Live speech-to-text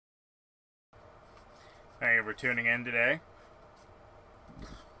Thank you for tuning in today.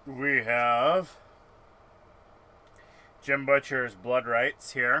 We have Jim Butcher's Blood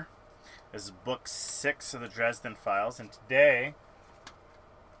Rites here. This is book 6 of the Dresden Files, and today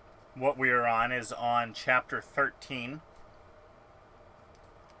what we are on is on chapter 13.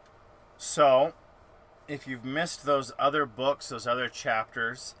 So, if you've missed those other books, those other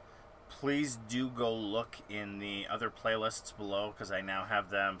chapters, please do go look in the other playlists below, because I now have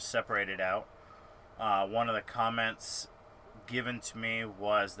them separated out. One of the comments given to me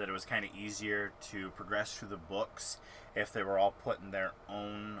was that it was kind of easier to progress through the books if they were all put in their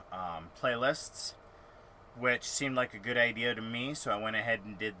own playlists, which seemed like a good idea to me, so I went ahead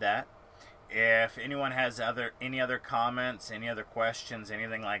and did that. If anyone has any other comments, any other questions,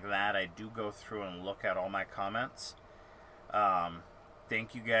 anything like that, I do go through and look at all my comments.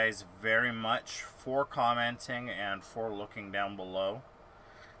 Thank you guys very much for commenting and for looking down below.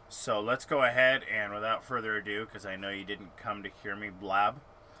 So let's go ahead and without further ado, because I know you didn't come to hear me blab,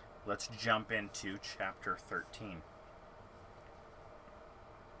 let's jump into chapter 13.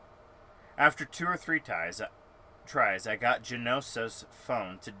 After 2 or 3 tries, I got Genosa's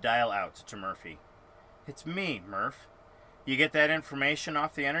phone to dial out to Murphy. "It's me, Murph. You get that information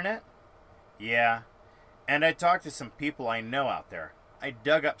off the internet?" "Yeah. And I talked to some people I know out there. I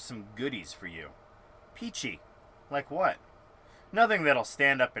dug up some goodies for you." "Peachy. Like what?" "Nothing that'll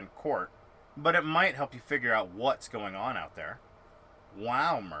stand up in court, but it might help you figure out what's going on out there."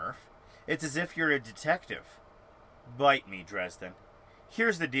 "Wow, Murph. It's as if you're a detective." "Bite me, Dresden.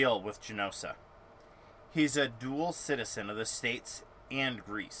 Here's the deal with Genosa. He's a dual citizen of the States and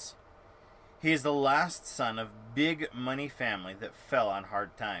Greece. He is the last son of big money family that fell on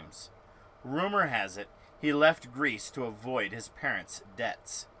hard times. Rumor has it he left Greece to avoid his parents'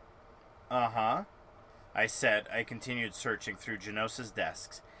 debts." "Uh-huh," I said. I continued searching through Genosa's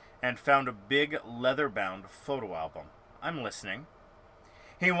desks and found a big leather-bound photo album. "I'm listening."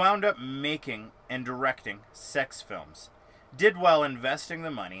 "He wound up making and directing sex films. Did well investing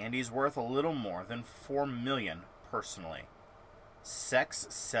the money, and he's worth a little more than $4 million personally." "Sex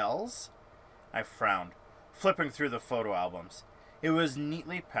sells?" I frowned, flipping through the photo albums. It was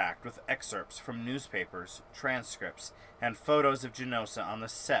neatly packed with excerpts from newspapers, transcripts, and photos of Genosa on the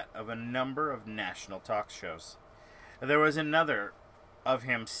set of a number of national talk shows. There was another of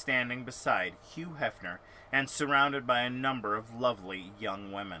him standing beside Hugh Hefner and surrounded by a number of lovely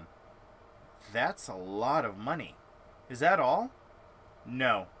young women. "That's a lot of money. Is that all?"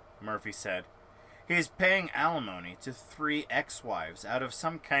 "No," Murphy said. "He's paying alimony to 3 ex-wives out of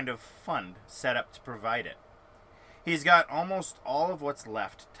some kind of fund set up to provide it. He's got almost all of what's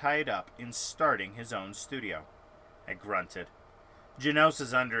left tied up in starting his own studio." I grunted.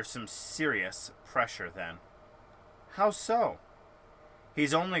 "Genosa's under some serious pressure then." "How so?"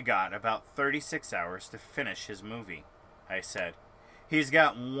 "He's only got about 36 hours to finish his movie," I said. "He's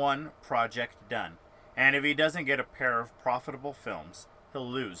got 1 project done, and if he doesn't get a pair of profitable films, he'll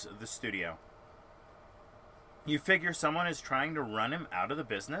lose the studio." "You figure someone is trying to run him out of the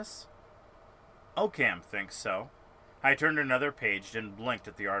business?" "Ocam thinks so." I turned another page and blinked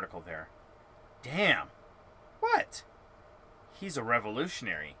at the article there. "Damn." "What?" "He's a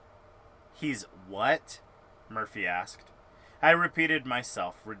revolutionary." "He's what?" Murphy asked. I repeated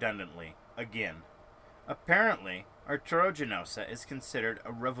myself redundantly, again. Apparently, Arturo Genosa is considered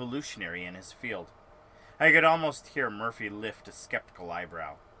a revolutionary in his field. I could almost hear Murphy lift a skeptical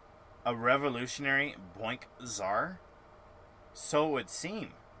eyebrow. "A revolutionary boink czar?" "So it would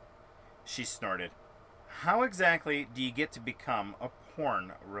seem." She snorted. "How exactly do you get to become a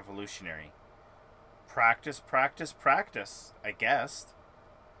porn revolutionary?" "Practice, practice, practice, I guessed."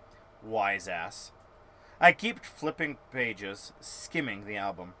 Wise ass. I kept flipping pages, skimming the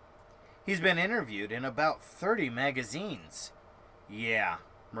album. "He's been interviewed in about 30 magazines." "Yeah,"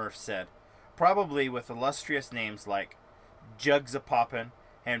 Murph said. "Probably with illustrious names like Jugs a Poppin'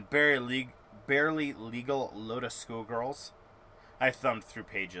 and Barely Legal Lotus Schoolgirls." I thumbed through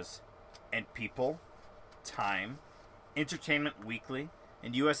pages. "And People, Time, Entertainment Weekly,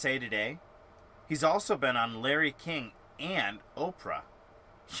 and USA Today. He's also been on Larry King and Oprah."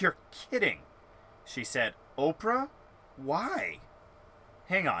 "You're kidding," she said. "Oprah? Why?"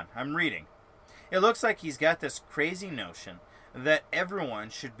 "Hang on, I'm reading. It looks like he's got this crazy notion that everyone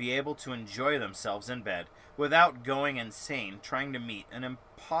should be able to enjoy themselves in bed without going insane trying to meet an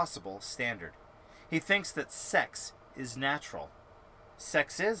impossible standard. He thinks that sex is natural."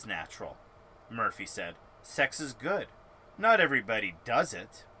 "Sex is natural," Murphy said. "Sex is good. Not everybody does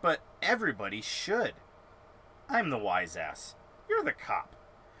it, but everybody should." "I'm the wise ass. You're the cop.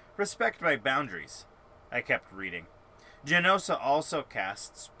 Respect my boundaries." I kept reading. Genosa also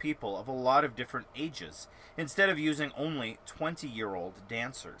casts people of a lot of different ages, instead of using only 20-year-old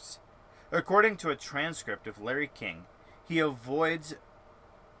dancers. According to a transcript of Larry King, he avoids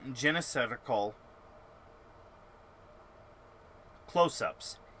genocidal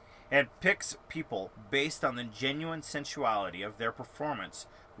close-ups and picks people based on the genuine sensuality of their performance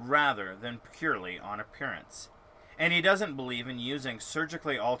rather than purely on appearance. And he doesn't believe in using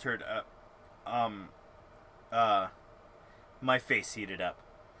surgically altered my face heated up.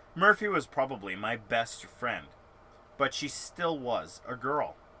 Murphy was probably my best friend, but she still was a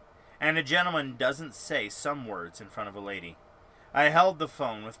girl. And a gentleman doesn't say some words in front of a lady. I held the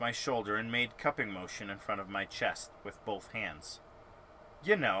phone with my shoulder and made cupping motion in front of my chest with both hands.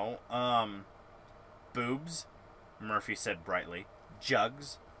 You know, boobs, Murphy said brightly.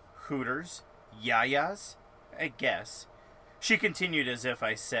 Jugs, hooters, yayas, I guess. She continued as if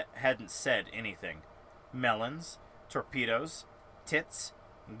I hadn't said anything. Melons, torpedoes, tits,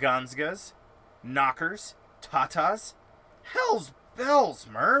 gonzgas, knockers, tatas. Hell's bells,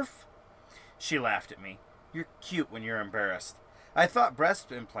 Murph! She laughed at me. You're cute when you're embarrassed. I thought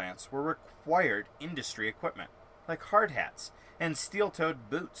breast implants were required industry equipment, like hard hats and steel-toed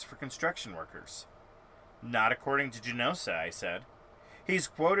boots for construction workers. Not according to Genosa, I said. He's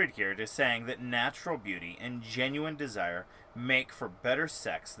quoted here as saying that natural beauty and genuine desire make for better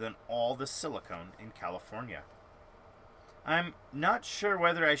sex than all the silicone in California. I'm not sure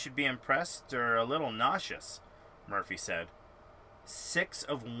whether I should be impressed or a little nauseous, Murphy said. 6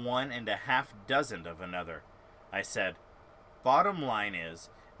 of one and a half dozen of another, I said. Bottom line is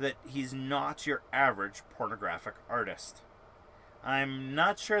that he's not your average pornographic artist. I'm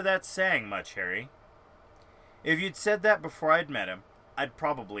not sure that's saying much, Harry. If you'd said that before I'd met him, I'd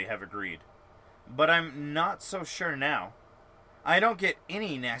probably have agreed. But I'm not so sure now. I don't get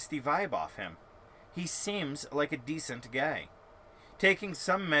any nasty vibe off him. He seems like a decent guy, taking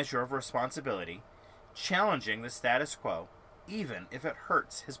some measure of responsibility, challenging the status quo, even if it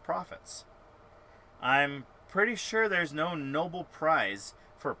hurts his profits. I'm pretty sure there's no Nobel Prize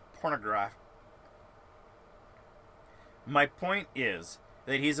for pornography. My point is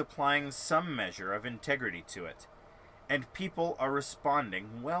that he's applying some measure of integrity to it, and people are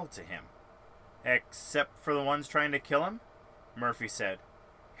responding well to him. Except for the ones trying to kill him? Murphy said.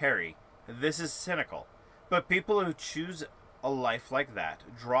 Harry, this is cynical, but people who choose a life like that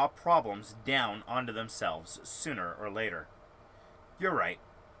draw problems down onto themselves sooner or later. You're right.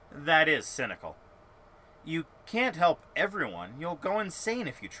 That is cynical. You can't help everyone. You'll go insane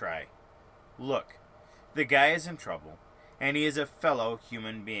if you try. Look, the guy is in trouble, and he is a fellow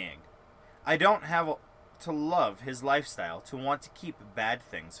human being. I don't have to love his lifestyle to want to keep bad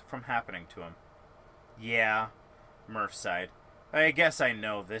things from happening to him. Yeah, Murph sighed. I guess I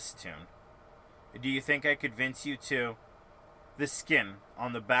know this tune. Do you think I could convince you to... The skin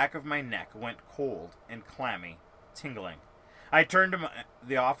on the back of my neck went cold and clammy, tingling. I turned to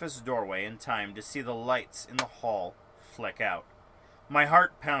the office doorway in time to see the lights in the hall flick out. My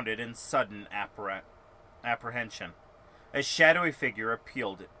heart pounded in sudden apprehension. A shadowy figure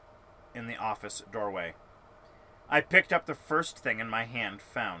appeared in the office doorway. I picked up the first thing in my hand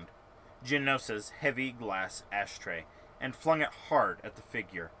found, Genosa's heavy glass ashtray, and flung it hard at the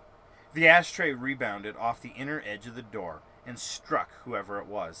figure. The ashtray rebounded off the inner edge of the door and struck whoever it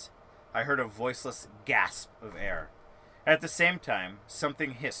was. I heard a voiceless gasp of air. At the same time,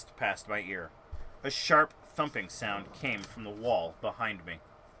 something hissed past my ear. A sharp thumping sound came from the wall behind me.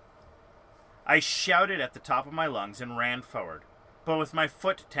 I shouted at the top of my lungs and ran forward, but with my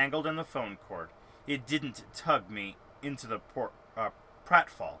foot tangled in the phone cord, it didn't tug me into the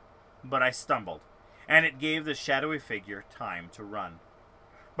pratfall, but I stumbled, and it gave the shadowy figure time to run.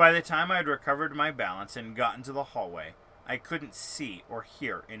 By the time I had recovered my balance and gotten to the hallway, I couldn't see or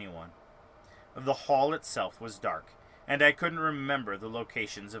hear anyone. The hall itself was dark, and I couldn't remember the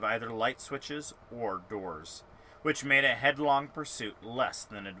locations of either light switches or doors, which made a headlong pursuit less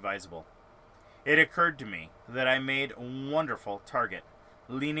than advisable. It occurred to me that I made a wonderful target,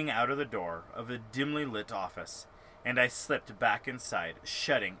 leaning out of the door of the dimly lit office, and I slipped back inside,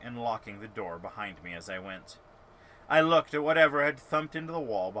 shutting and locking the door behind me as I went. I looked at whatever had thumped into the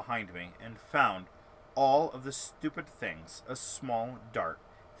wall behind me and found all of the stupid things a small dart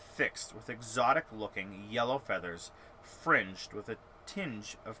fixed with exotic-looking yellow feathers fringed with a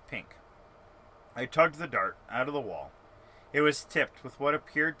tinge of pink. I tugged the dart out of the wall. It was tipped with what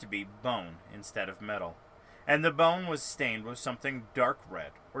appeared to be bone instead of metal, and the bone was stained with something dark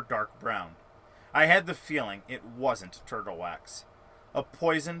red or dark brown. I had the feeling it wasn't turtle wax. A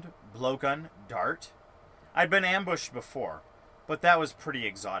poisoned blowgun dart? I'd been ambushed before, but that was pretty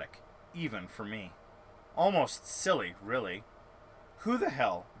exotic, even for me. Almost silly, really. Who the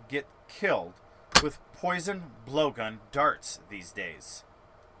hell get killed with poison blowgun darts these days?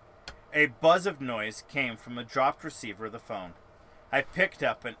 A buzz of noise came from the dropped receiver of the phone. I picked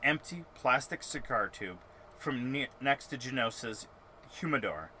up an empty plastic cigar tube from next to Genosa's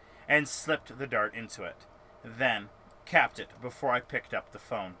humidor and slipped the dart into it. Then capped it before I picked up the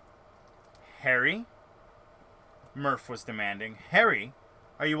phone. Harry? Murph was demanding. Harry?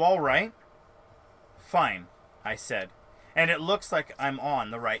 Are you all right? Fine, I said, and it looks like I'm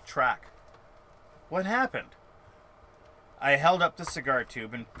on the right track. What happened? I held up the cigar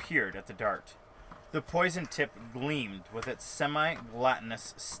tube and peered at the dart. The poison tip gleamed with its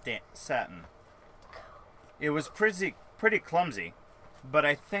semi-gelatinous satin. It was pretty clumsy, but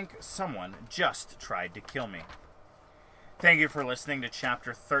I think someone just tried to kill me. Thank you for listening to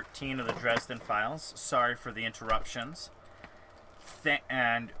Chapter 13 of the Dresden Files. Sorry for the interruptions.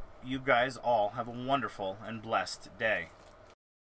 And you guys all have a wonderful and blessed day.